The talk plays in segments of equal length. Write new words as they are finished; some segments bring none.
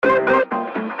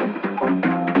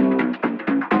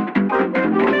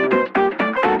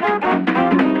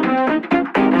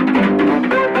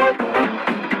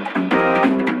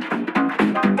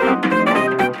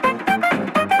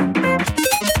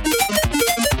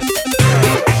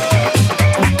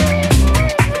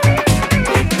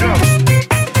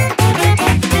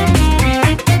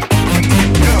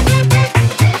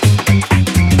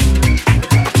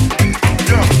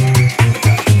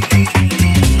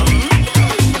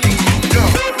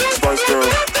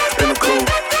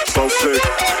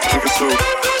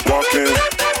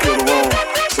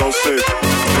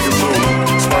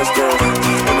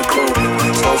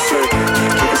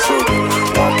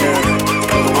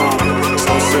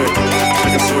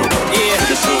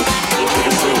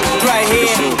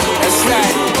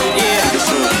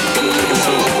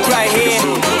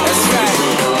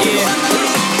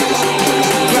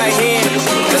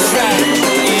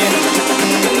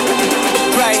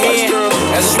here.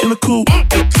 That's in the coop.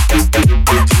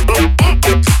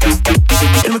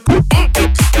 In the coop.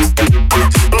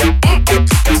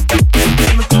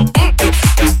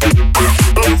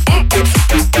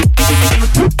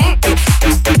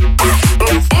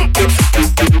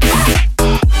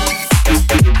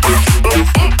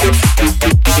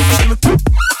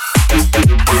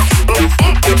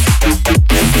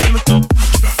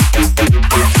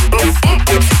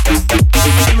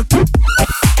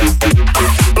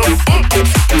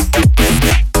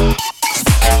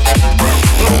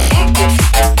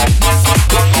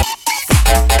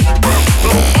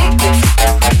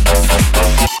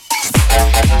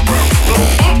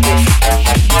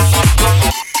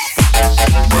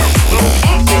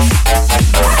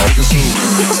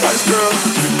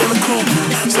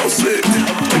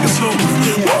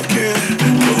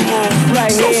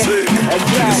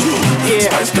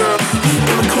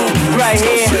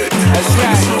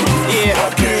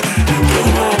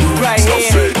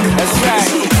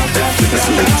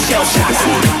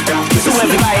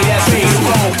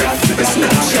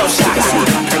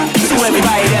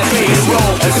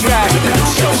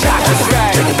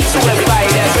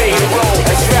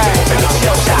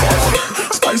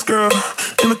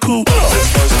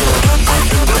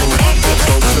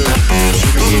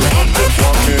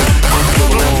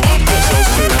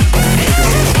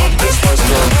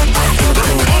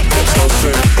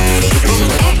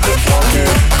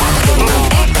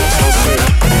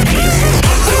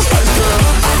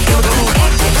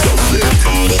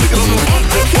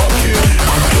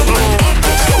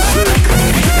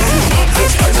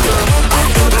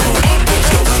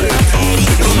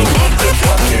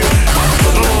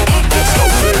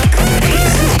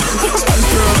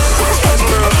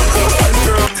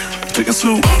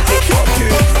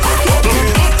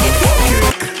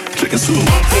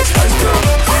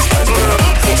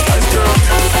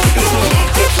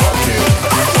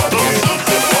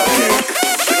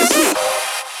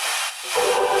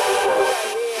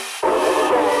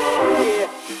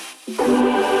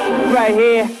 Right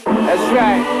here, that's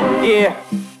right, yeah.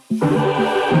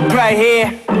 Right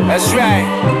here, that's right,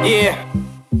 yeah.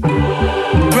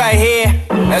 Right here,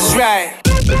 that's right.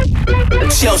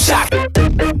 Shell shock,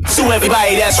 so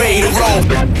everybody that's ready to roll.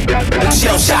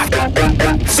 Shell shock,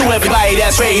 so everybody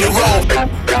that's ready to roll.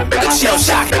 Shell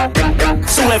shock,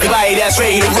 so everybody that's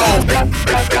ready to roll.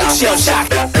 Shell shock,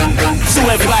 so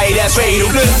everybody that's ready to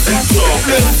roll.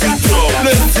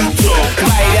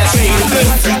 Everybody that's ready to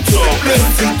roll.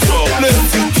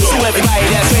 So everybody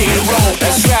that's ready to roll.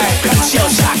 That's right. Shell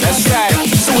shock, that's right.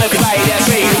 So everybody that's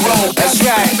ready to roll. That's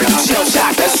right. Shell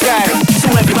shock, that's right. So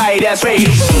everybody that's ready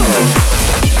to roll.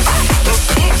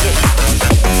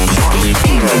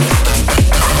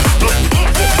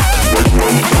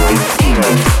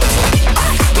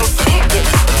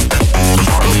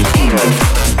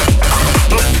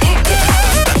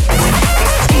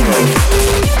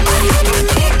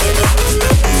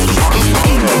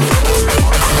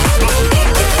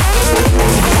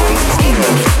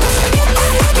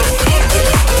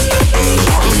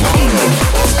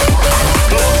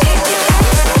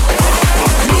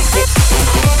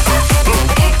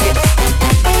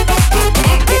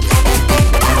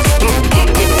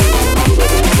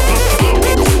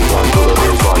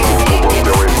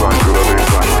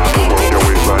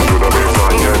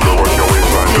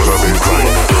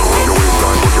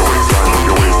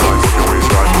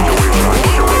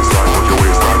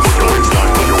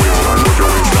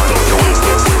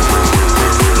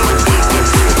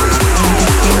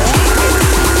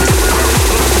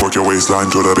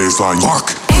 To the baseline,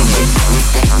 mark.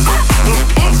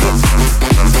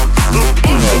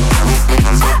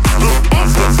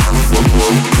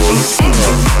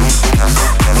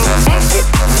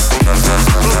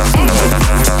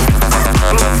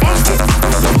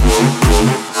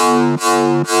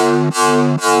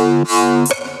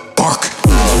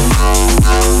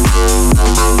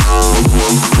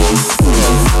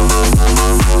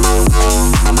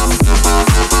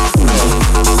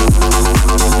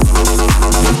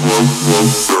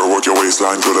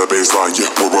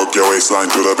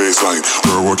 Waistline to the baseline.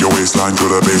 We'll work your waistline to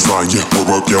the baseline. Yeah, we'll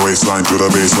work your waistline to the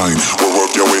baseline. We'll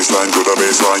work your waistline to the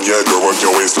baseline. Yeah, girl, work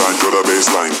your waistline to the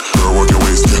baseline. Girl, work your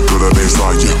waist to the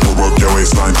baseline. Yeah, we'll work your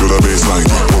waistline to the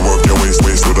baseline. We'll work your waist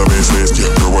to the baseline.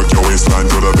 Yeah, girl, work your waistline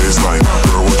to the baseline.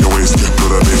 Girl, work your waist to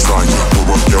the baseline. Yeah, we'll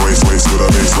work your waist to the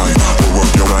baseline. We'll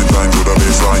work your line to the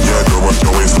baseline. Yeah, girl, work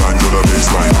your waistline to the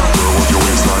baseline. Girl, work your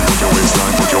waistline, work your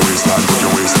waistline, work your waistline, work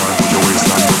your waistline, work your waistline, work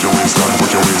your waistline, work your waistline,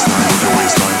 work your waistline.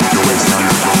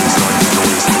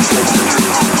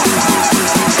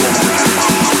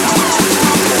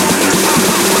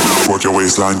 Work your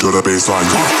waistline baseline, to the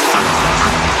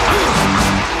baseline.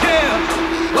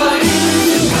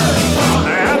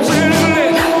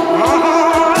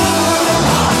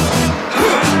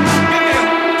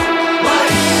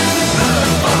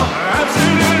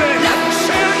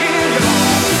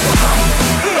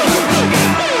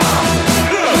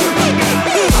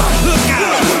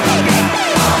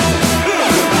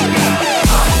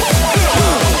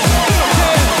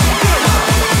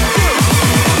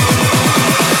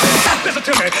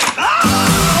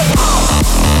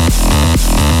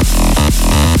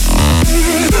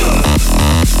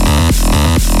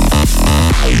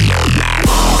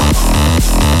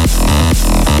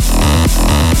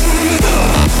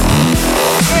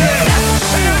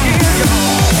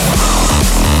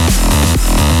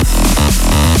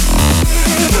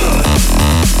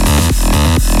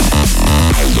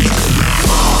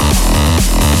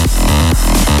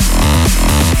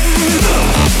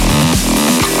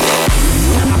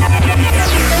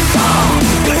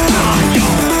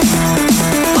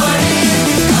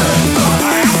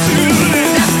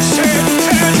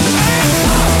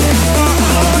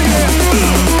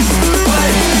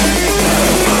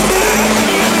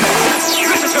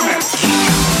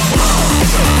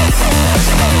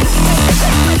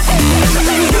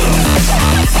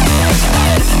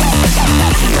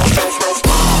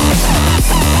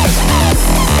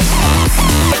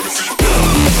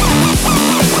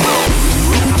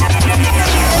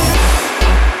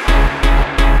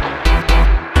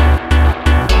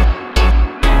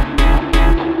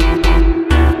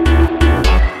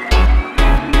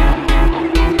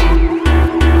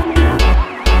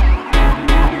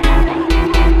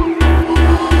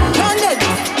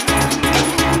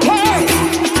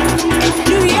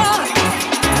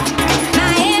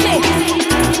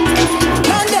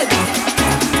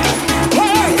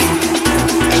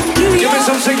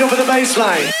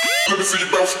 baseline. Let me see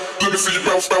you bounce. Let me see you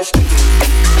bounce, bounce.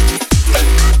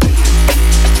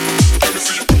 Let me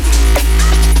see you.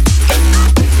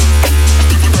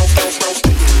 Bounce, bounce, bounce.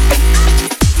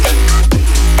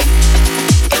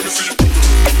 Let me see you.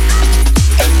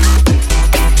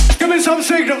 Give me some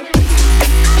signal.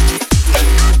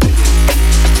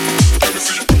 Let me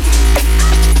see you.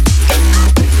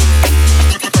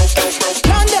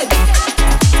 London,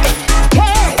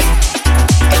 Paris,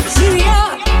 New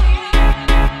York.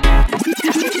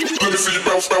 Let me see you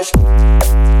bounce, bounce.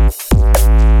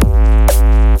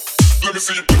 Let me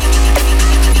see you.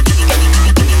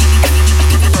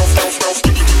 Bounce, bounce, bounce.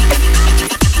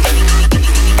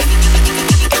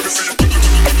 Let me see you.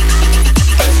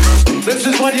 This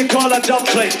is what you call a dub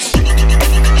plate.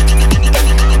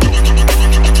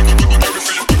 Let me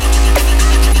see you.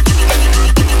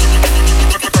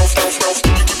 Bounce, bounce, bounce.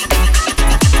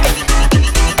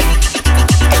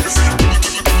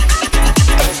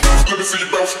 Let me see you. Let me see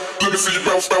you bounce. Let me see you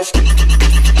bounce, bounce.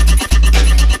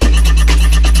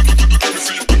 Let me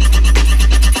see you.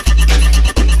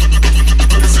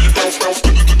 Let me see you bounce, bounce.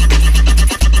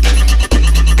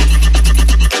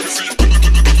 Let me see you.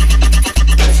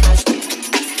 Bounce, bounce.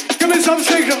 Give me some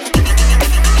signal.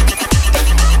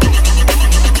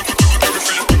 Let me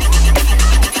see you.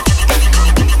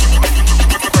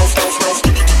 Bounce, bounce, bounce.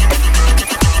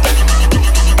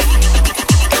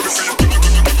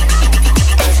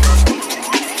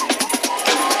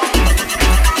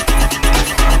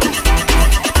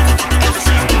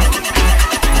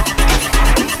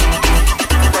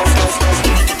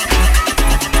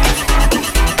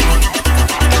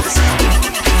 Let me see you.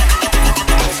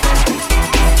 Bounce, bounce.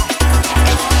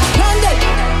 London,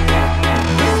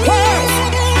 Paris,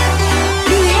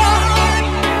 New York,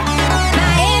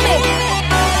 Miami.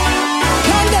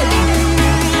 London,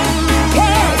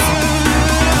 Paris,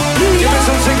 New Give me York.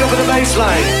 some signal for the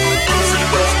baseline. Let me see you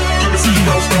bounce. Let me see you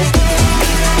bounce, bounce.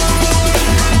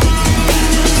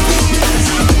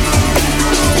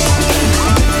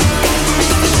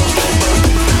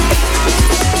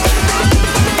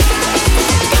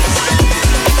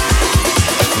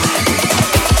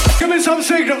 Give me some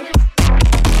signal.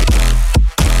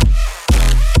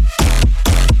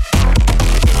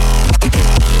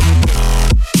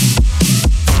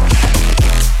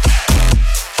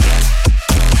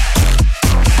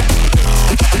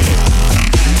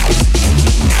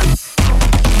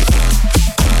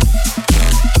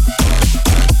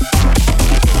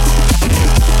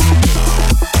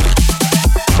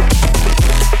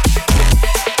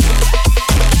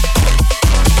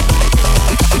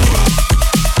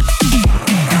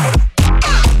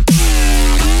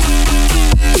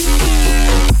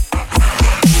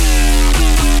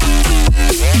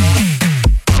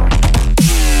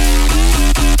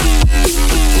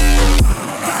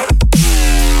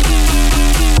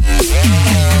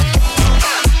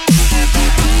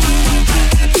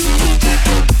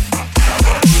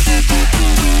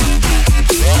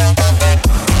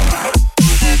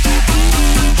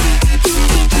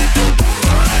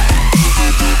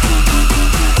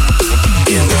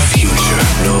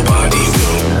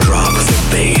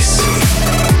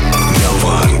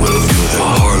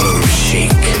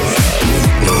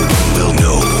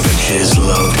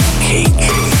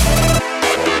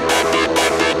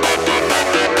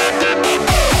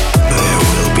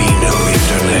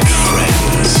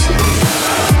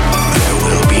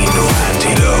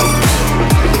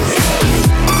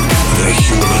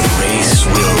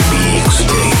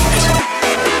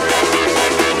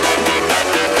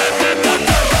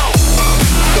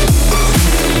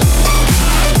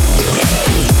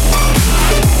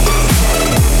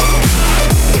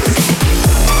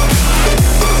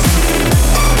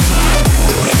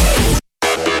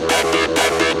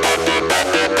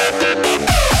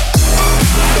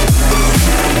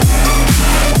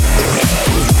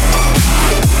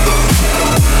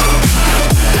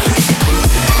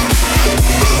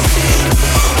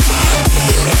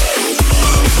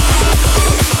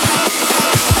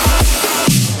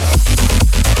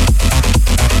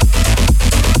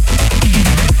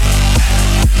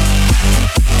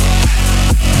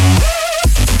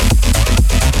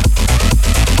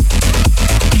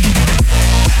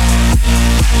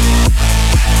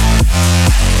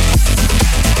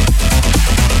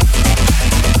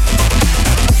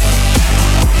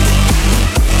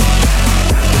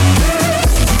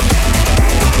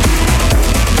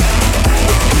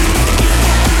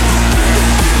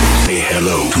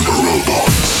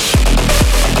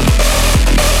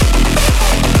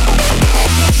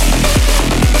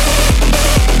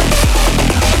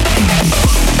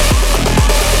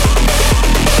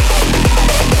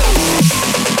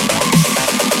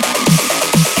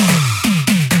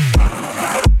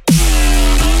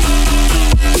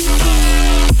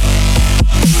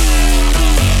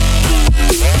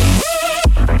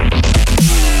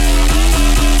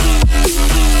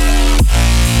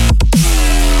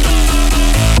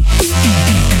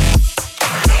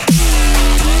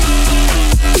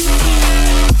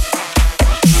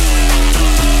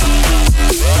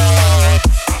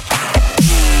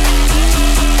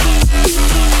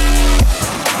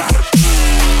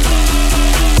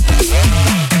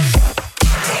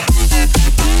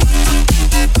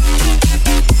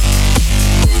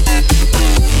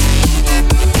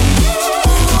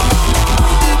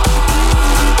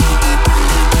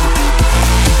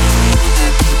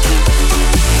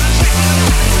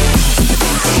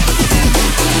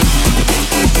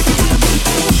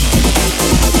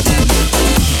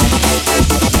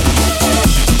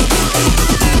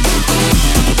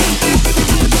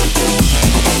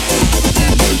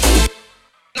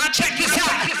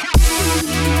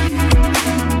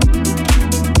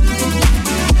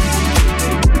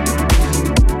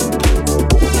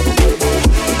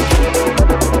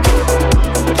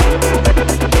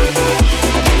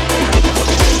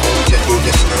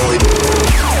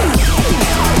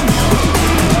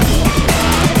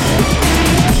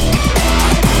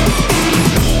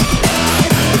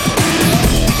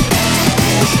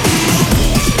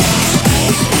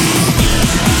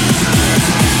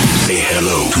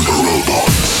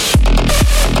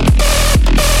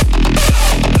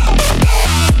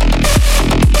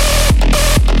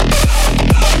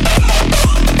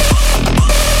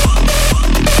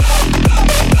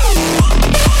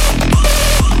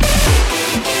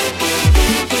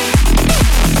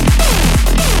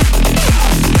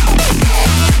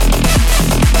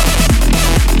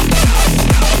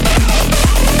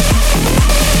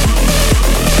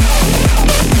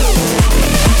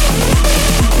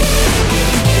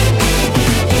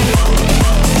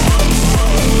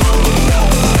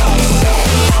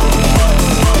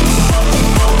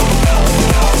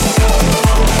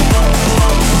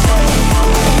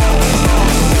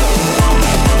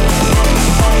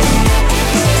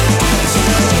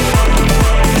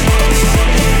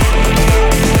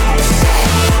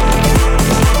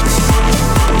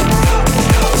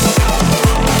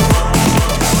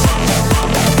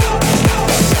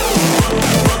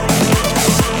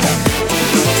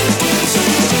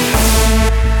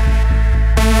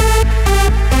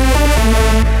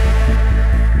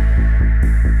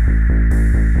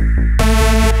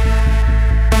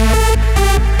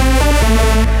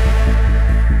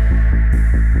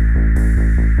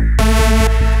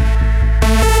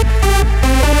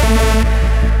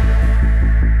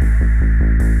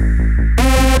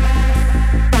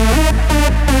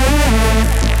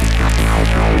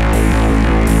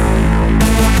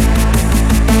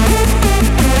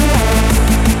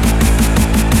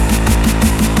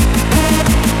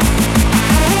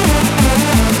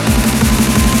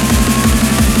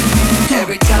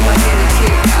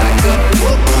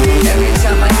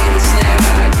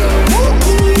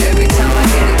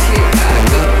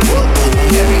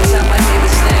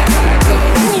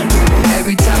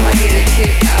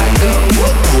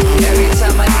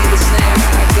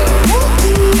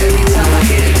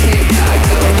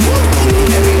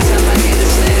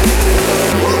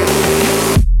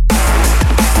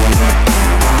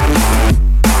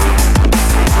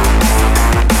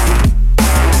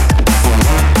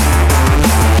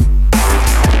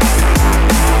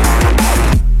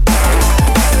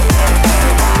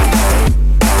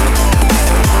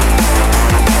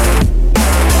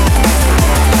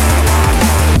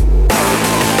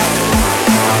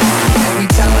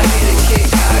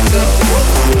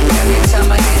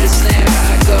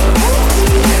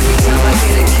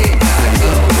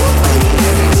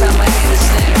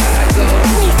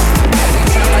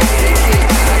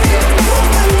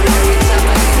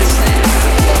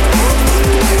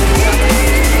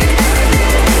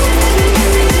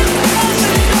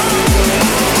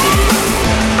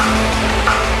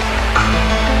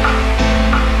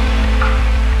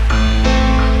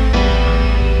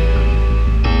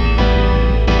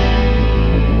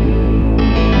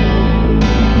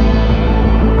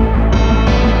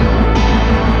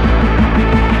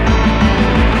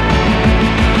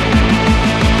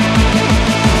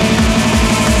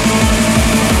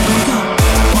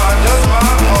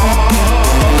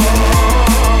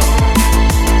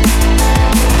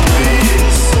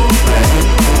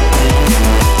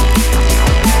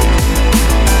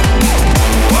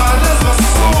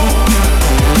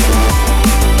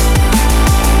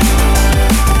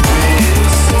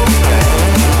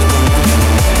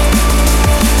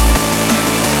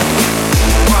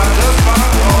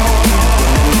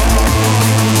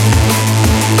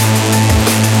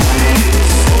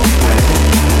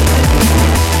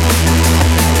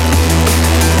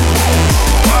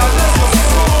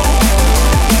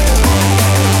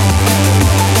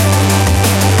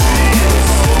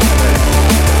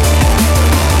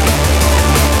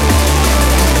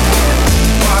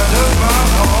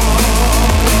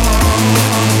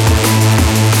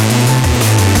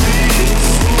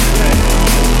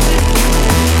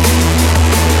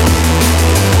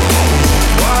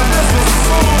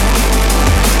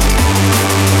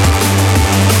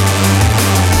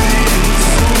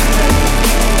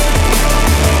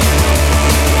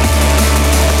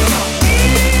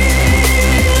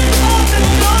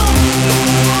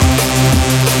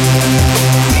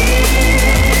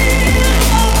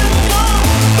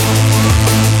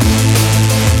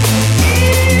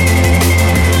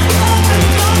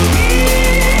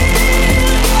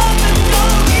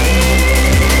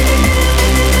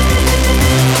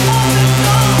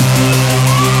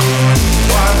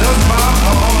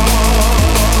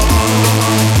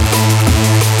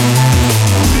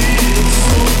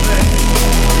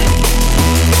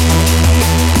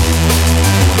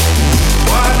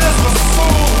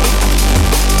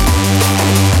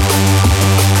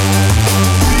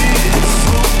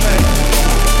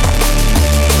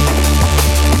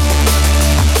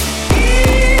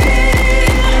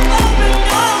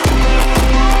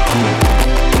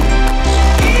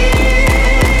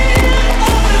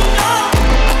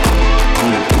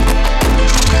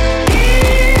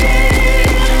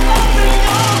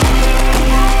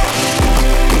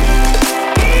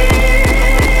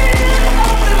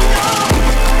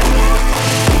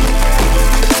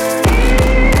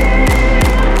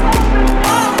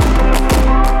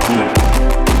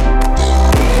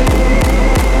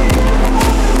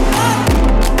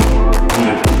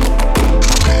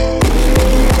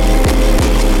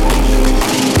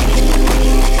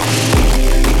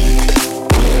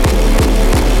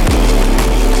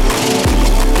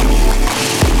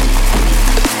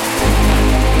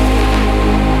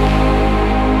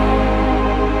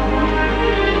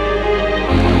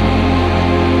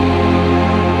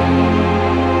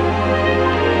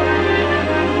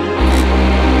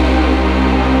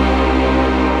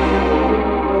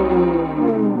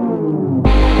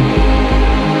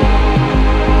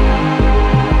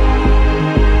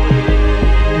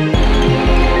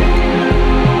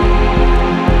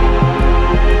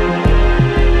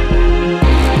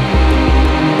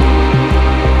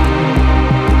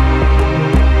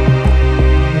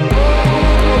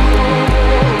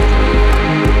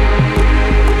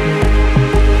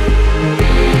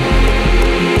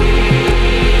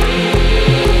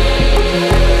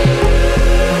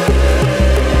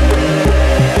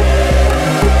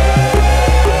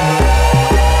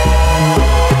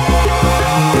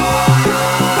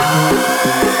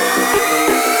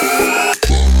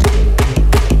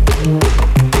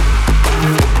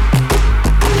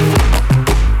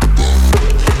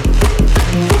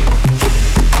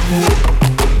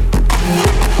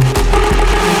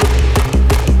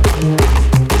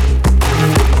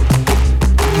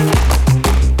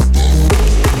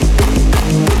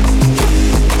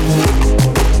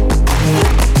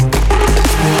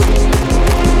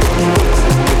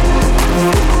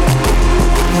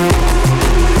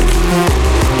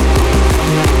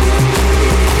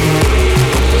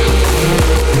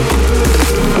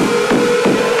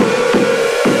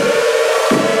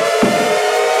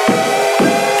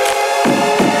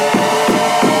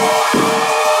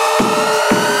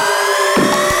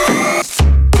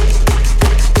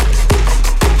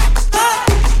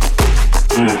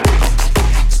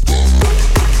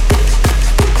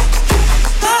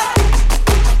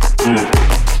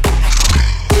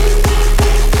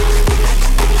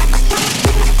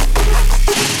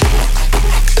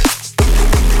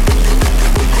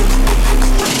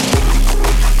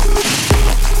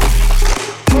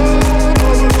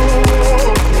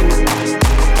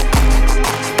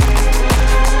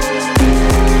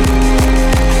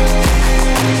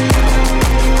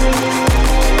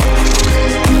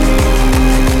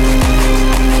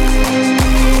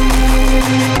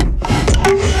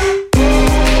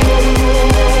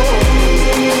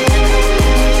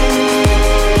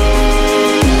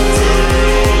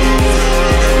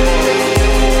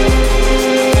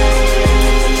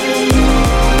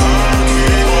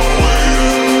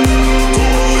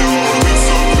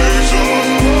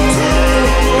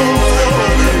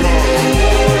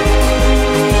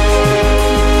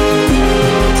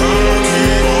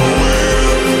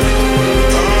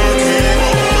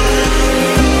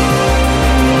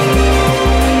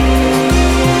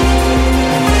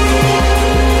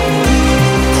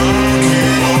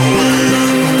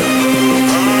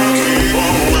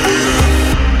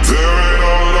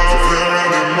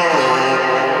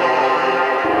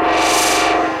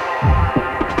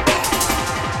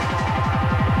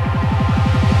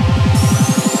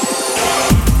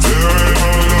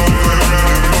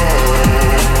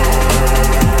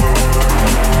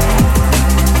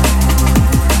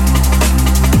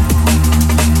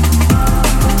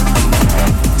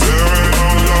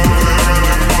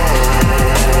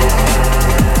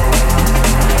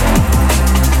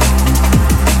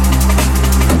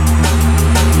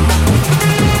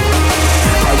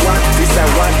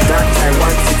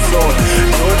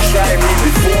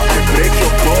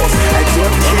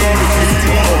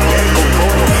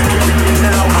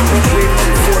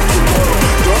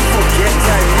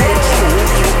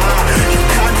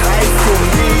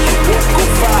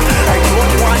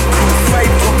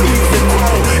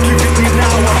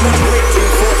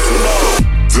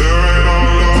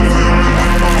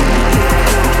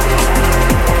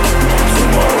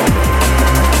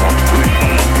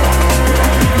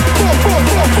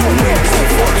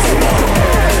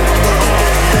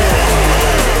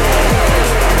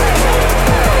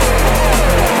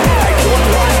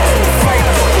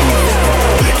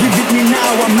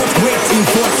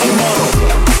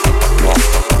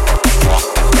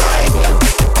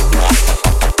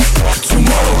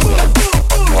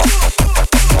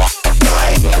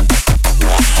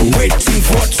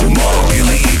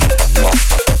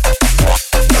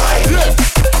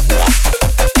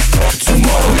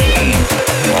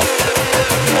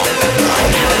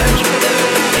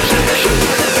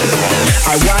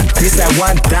 want this, I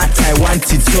want that, I want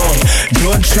it all.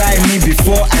 Don't try me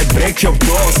before I break your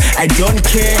balls. I don't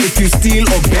care if you steal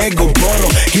or beg or borrow.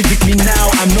 Give it me now,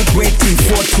 I'm not waiting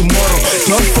for tomorrow.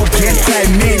 Don't forget I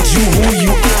made you who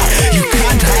you are. You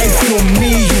can't hide from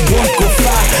me, you won't go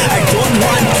far. I don't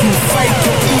want to fight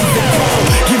or even quarrel.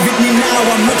 Give it me now,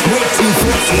 I'm not waiting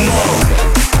for tomorrow.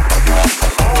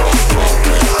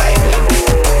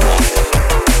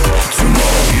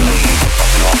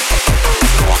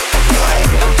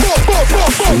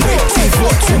 Waiting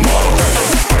for tomorrow.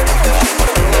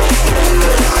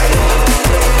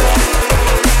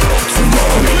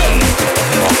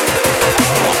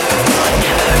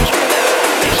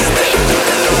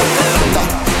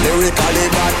 Lyrically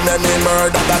bad, me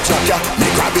murder the tracker. Me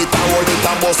grab it and hold it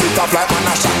and bust it up like man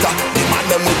a shatter. The man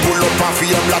them will pull up and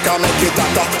feel black and make it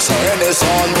hotter. So any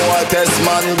sound boy test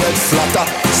man get flatter.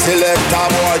 Select a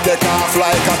boy take off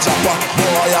like a chopper.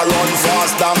 Boy a run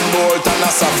fast than bolt and a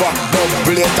suffer.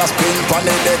 Double it a spin pan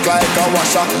the deck like a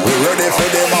washer. We ready for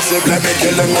the massive, let me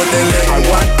kill them with the leg. I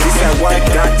want this, I want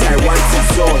that, I want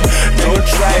it all. Don't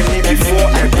try me before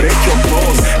I break your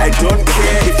balls. I don't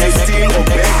care if you steal or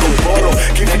beg or borrow.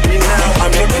 Give it me now, I'm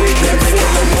not waiting for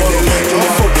tomorrow.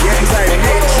 Don't forget I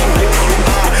made you who you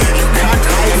are. You can't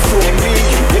hide from me,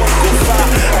 you won't go far.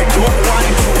 I don't want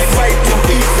to fight or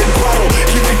even quarrel.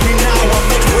 Give it me now, I'm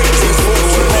not waiting for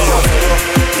tomorrow.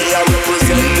 Me I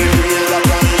represent the green, black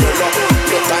and yellow.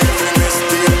 No time for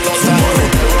mistake, no time for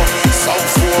error. South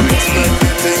Forest make me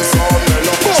think so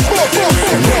mellow.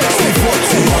 I'm waiting for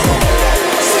tomorrow.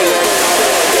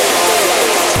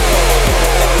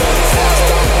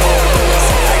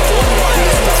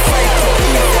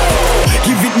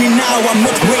 Give it me now, I'm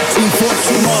not waiting for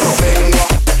tomorrow.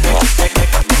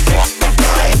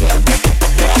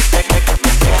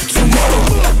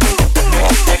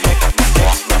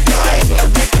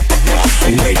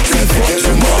 Waiting for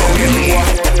tomorrow.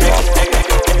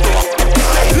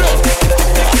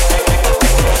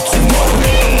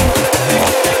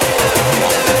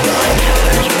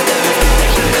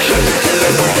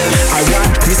 I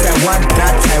want this, I want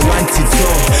that, I want it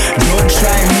all. Don't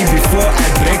try me before I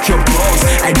break your balls.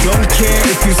 I don't care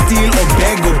if you steal or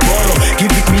beg or borrow.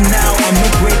 Give it me now, I'm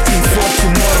not waiting for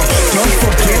tomorrow. Don't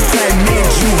forget I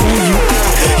made you who you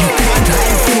are. You can't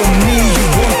hide from me, you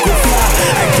won't go far.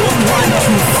 I don't want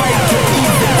to fight or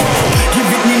even war. Give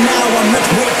it me now, I'm not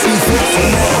waiting for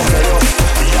tomorrow.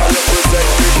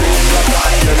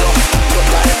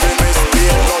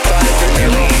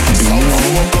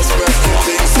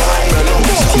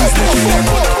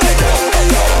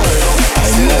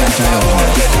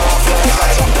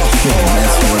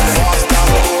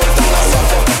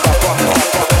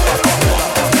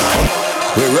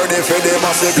 We ready for the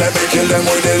massive, let me kill them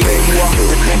with the lingua.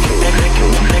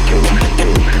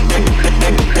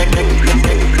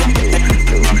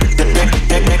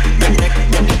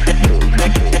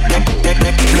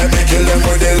 Let me kill them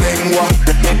with the lingua.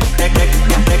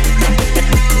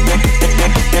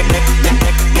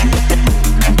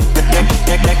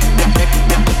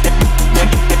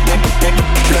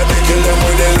 Let me kill them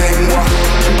with the lingua.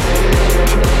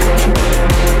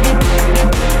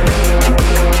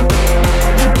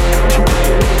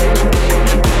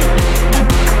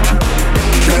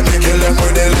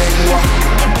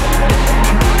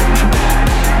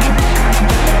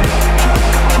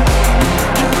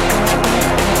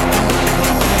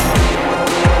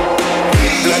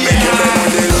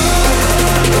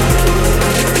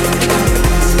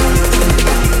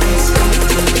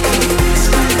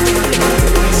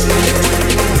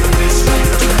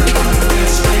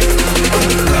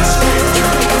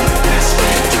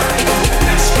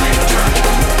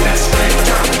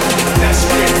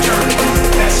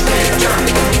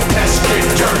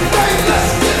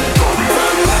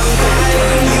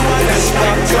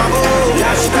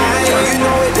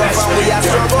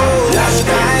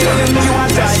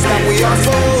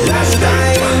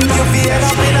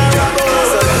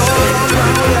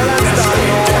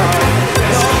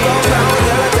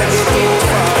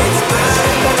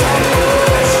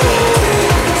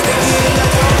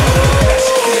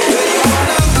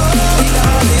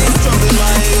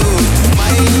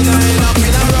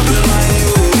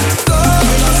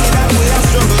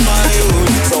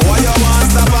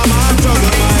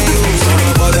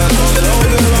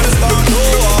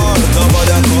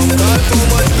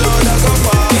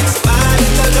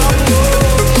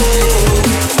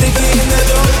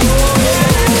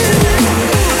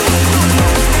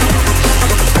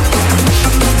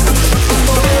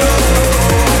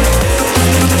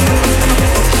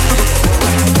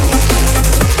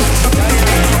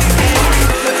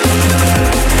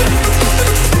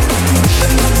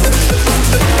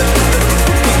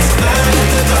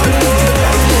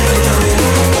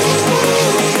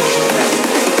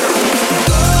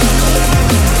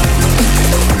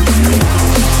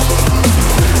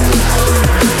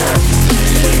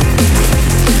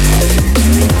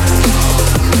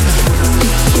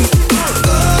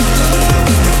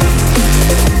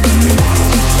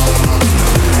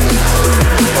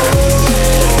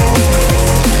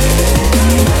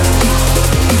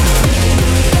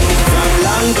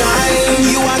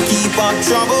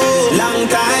 trouble. Long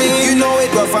time, you know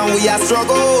it rough and we a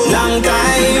struggle. Long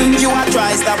time, you a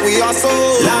try stop we hustle.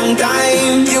 Long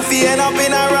time, you fi end up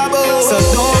in a rubble. So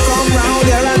don't come round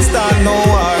here and start no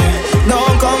war.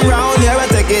 Don't come round here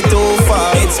and take it too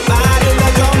far. It's bad in the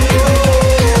jungle,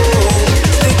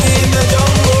 sticky in the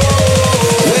jungle.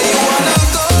 Where you wanna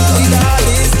go with all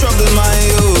this trouble, my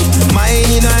youth? Mine,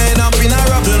 you know, end up in a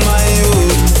rubble, my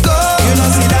youth. Go, you know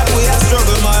see that we a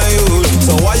struggle, my youth.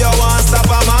 So why you want stop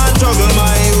a man struggle,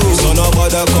 my youth? So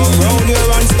nobody come round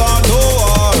here and start no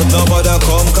war. Nobody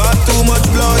come cut too much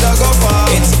blood I go far.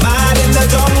 It's mad in the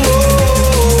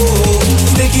jungle,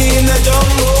 sticky in the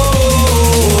jungle.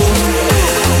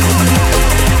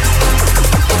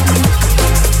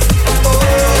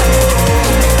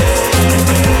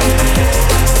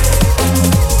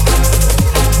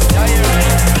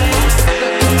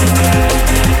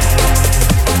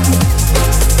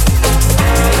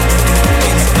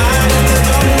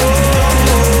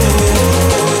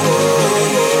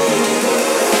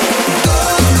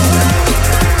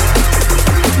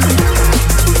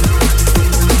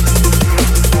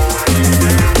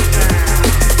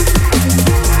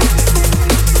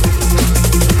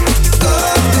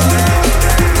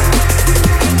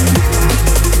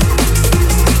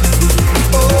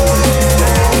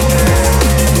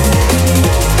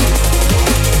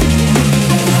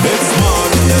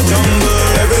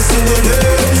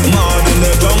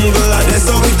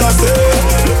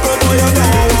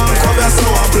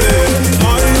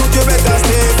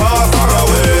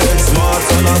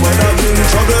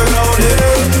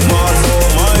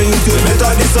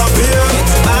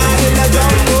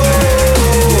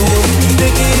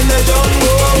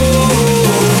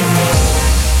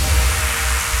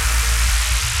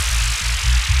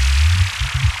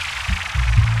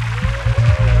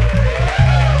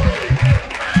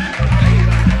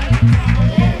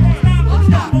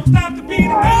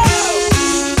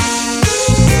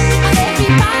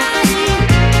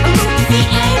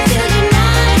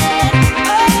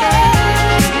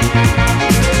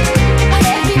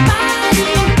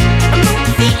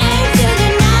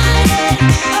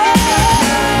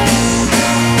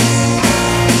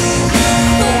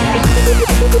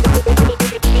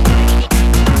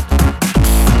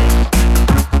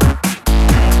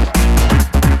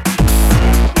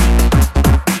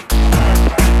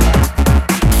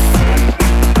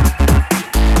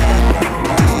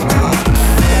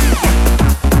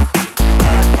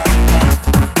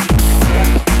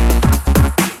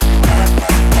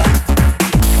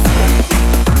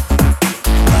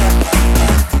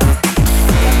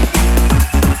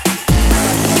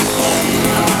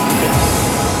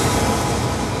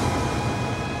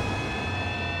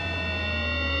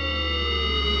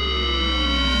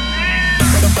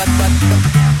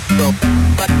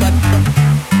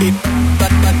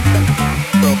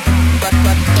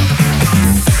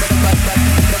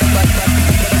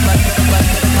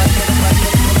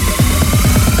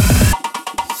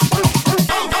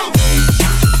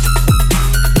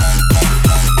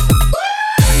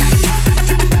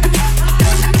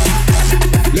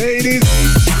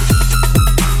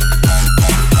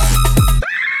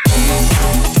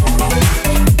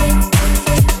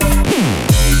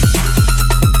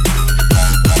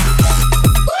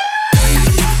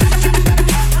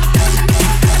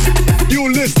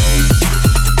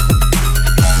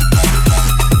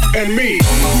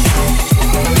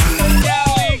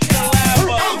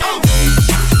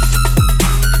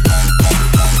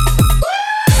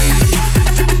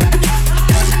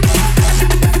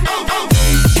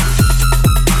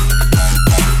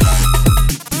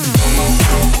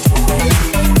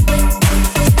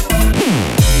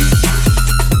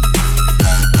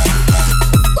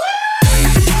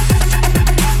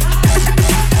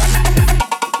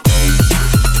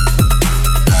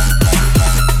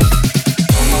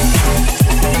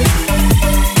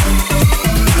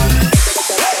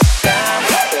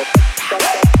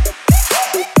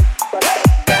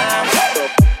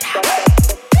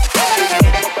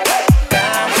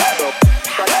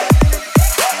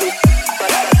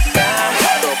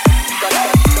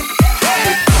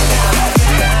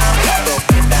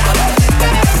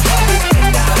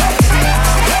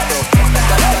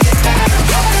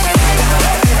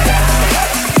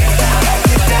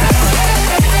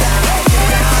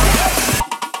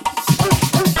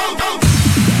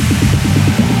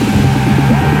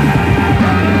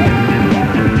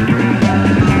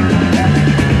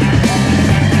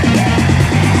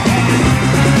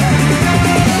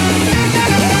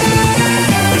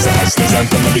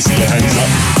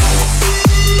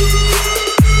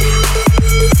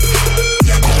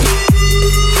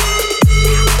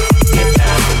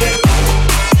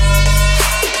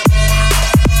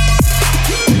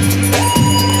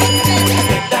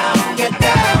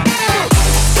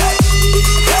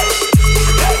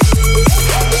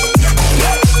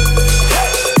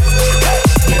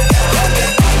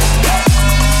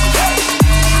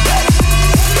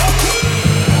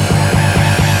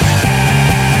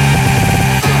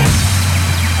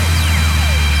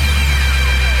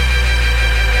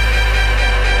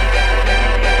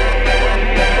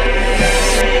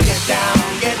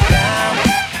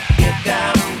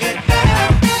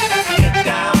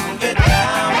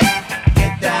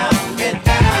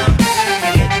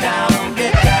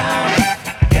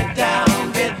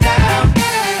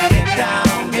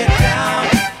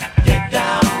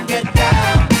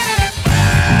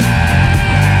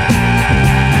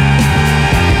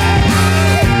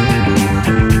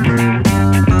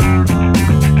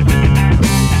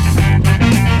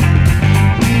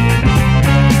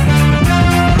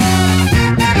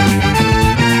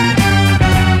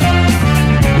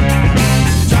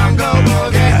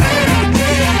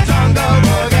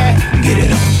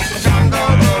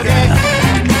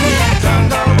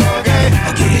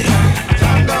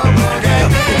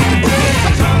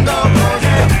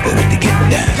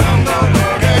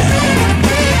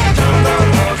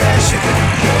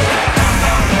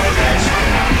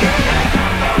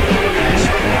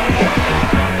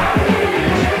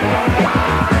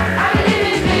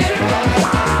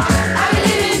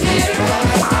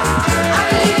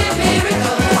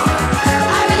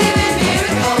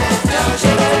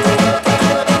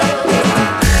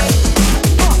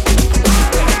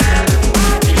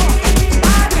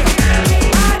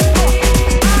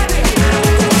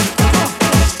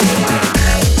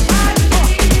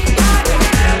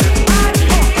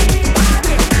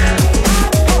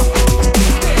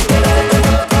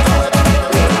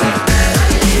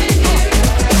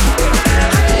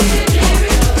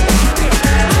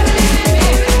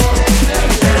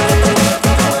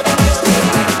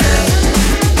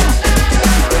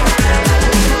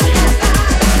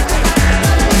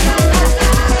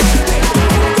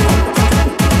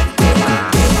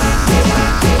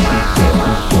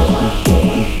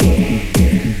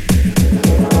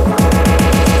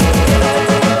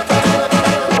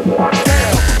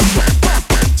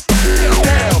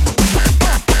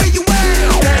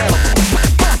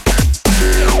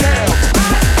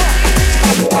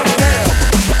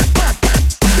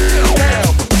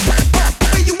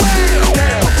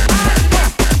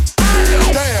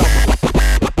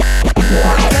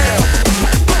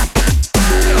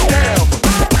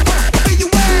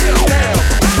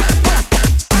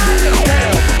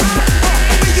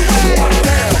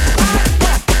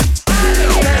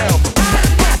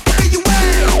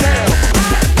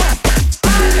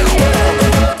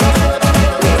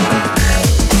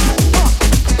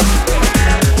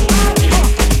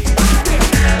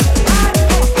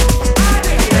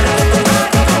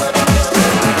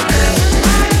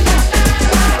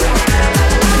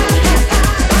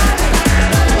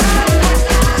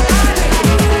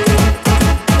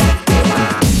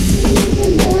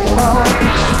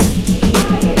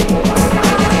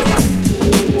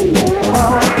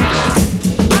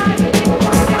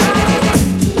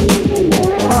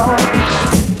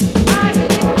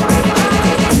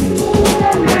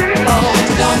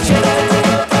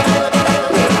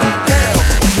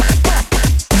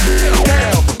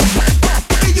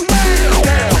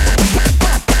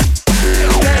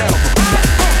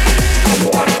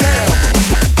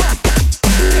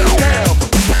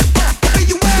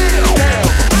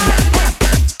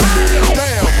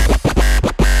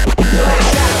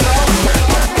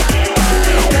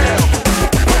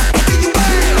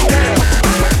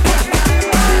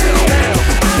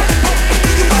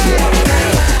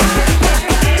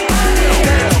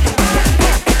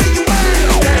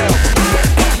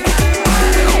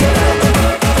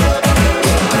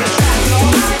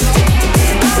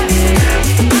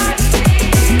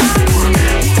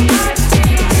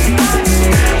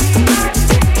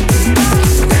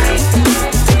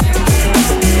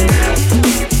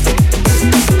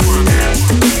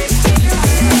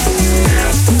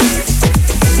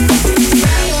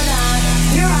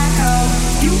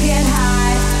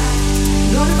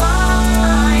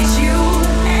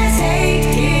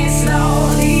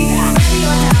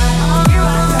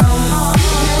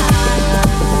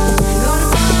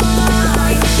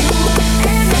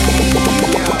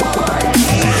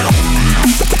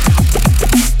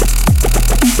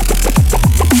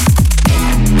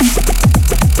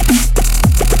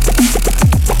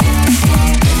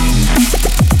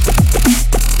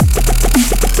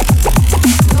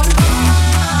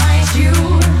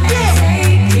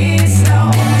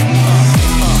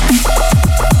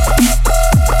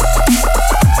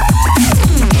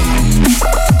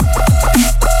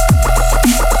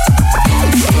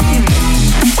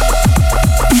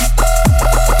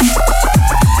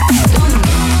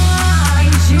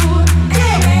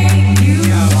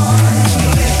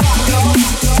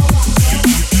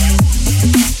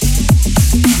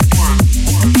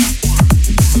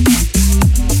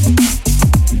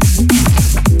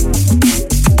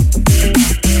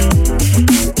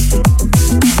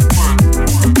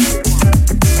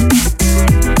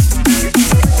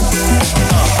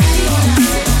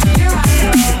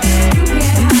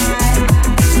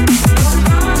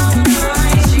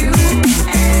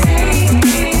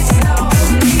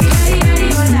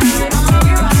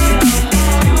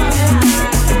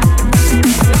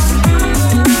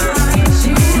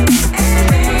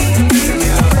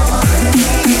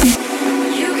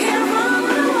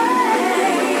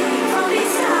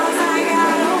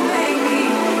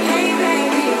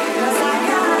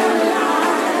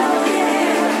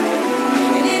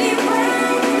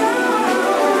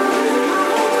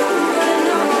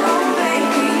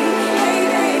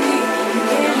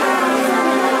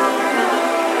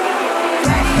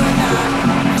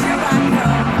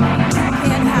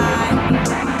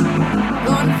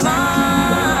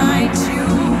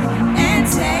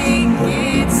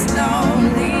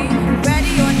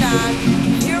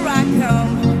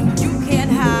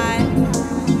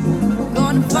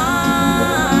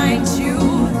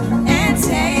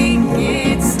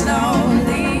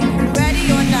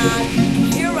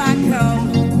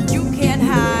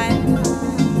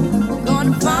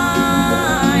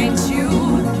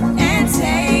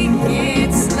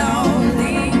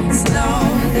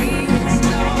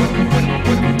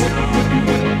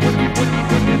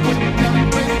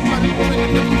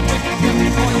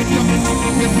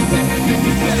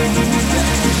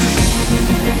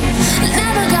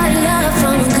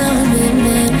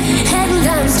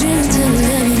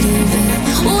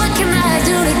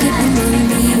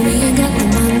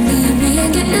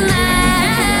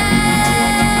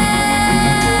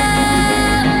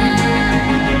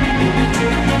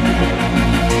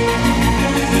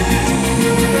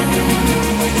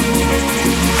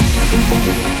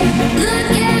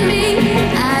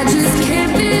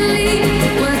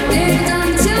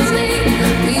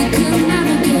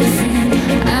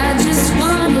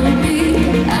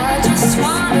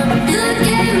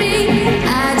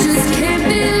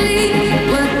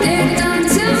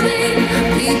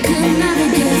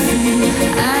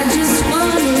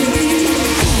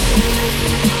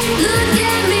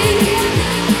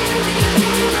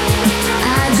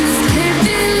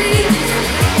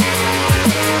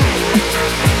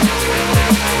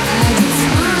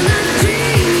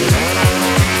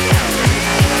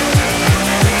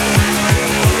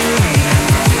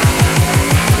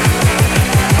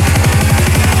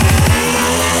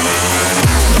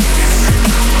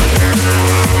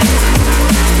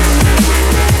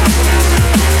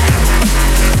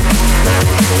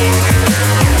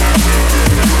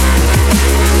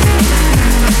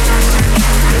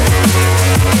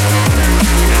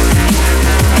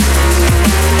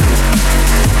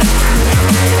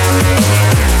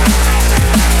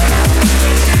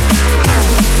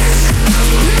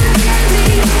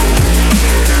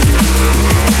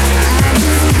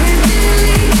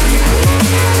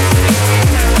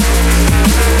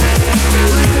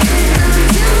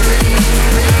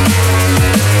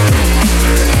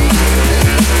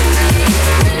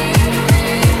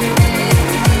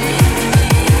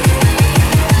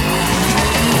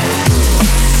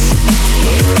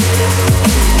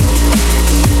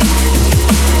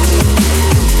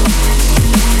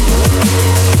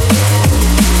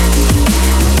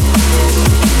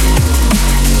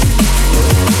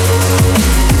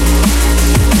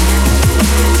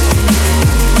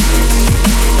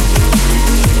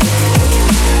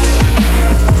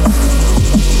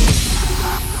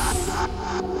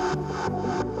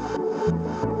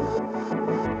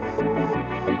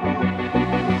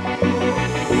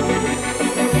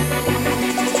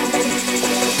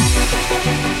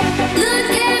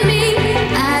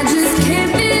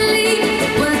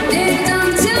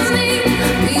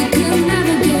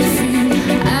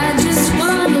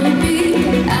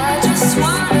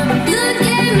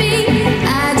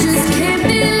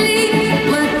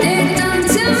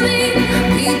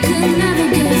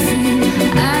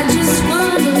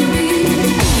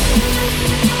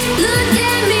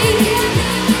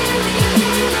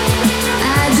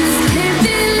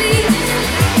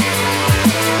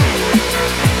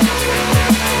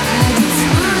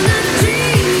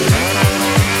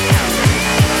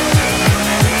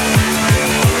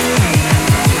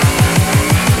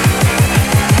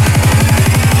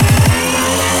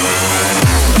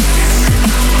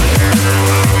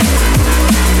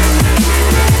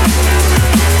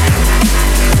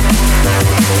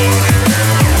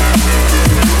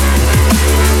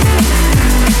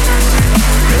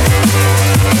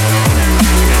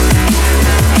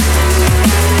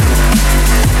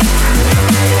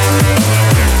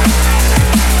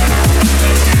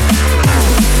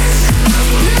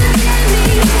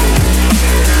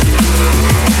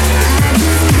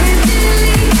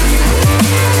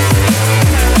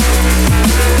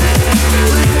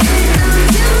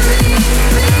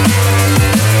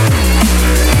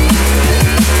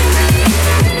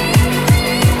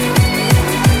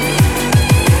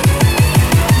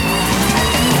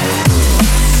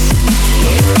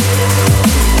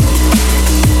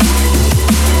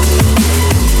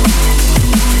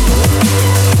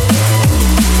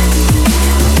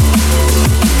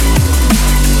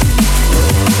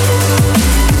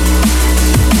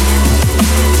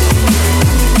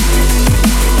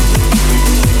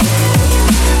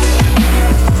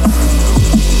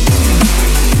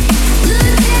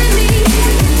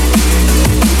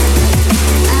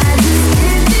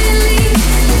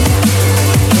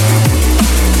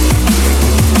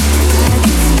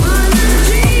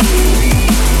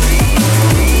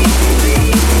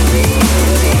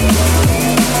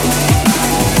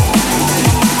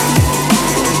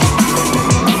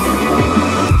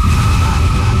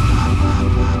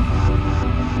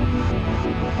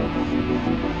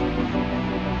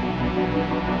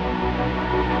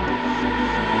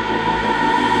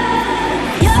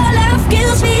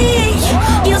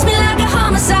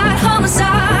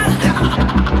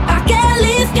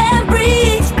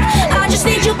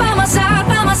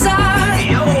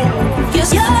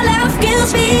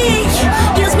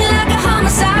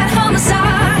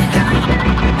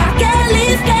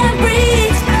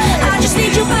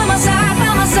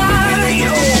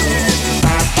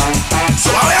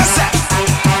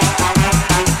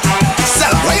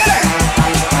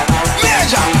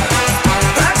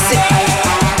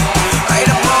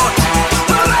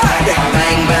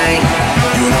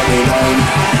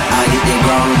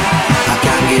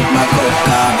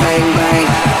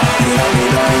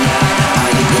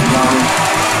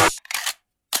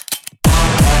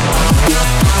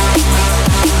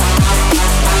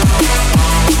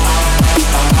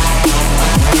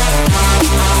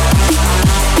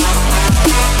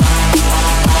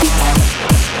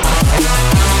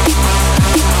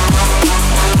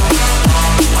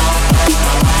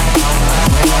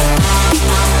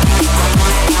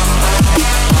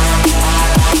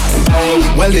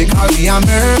 Well, they call me a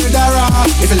murderer.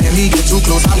 If you let me get too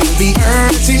close, I will be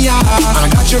hurting ya. And I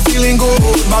got you feeling good.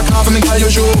 Back off and me call you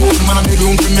show. Man, I make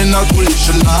room criminal police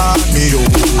should lock me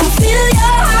up. I feel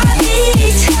your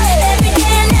heartbeat every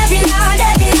day and every night,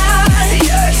 every night.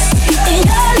 Yes. And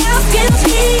your love kills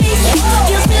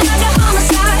me like a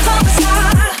homicide,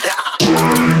 homicide.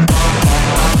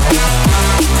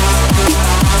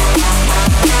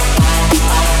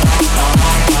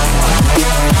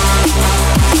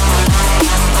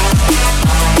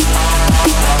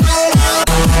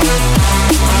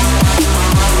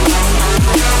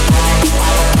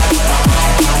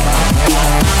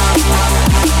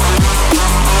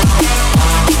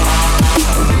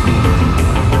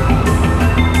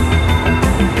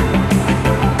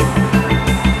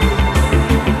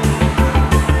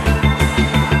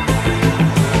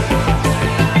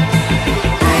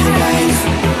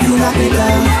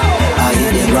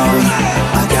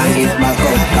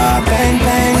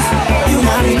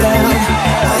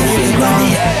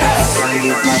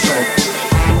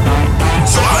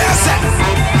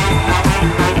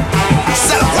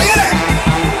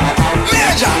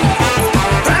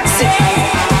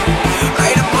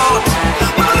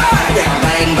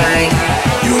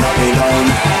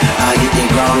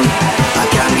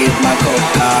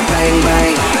 Bang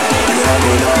bang, you let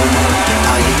me know.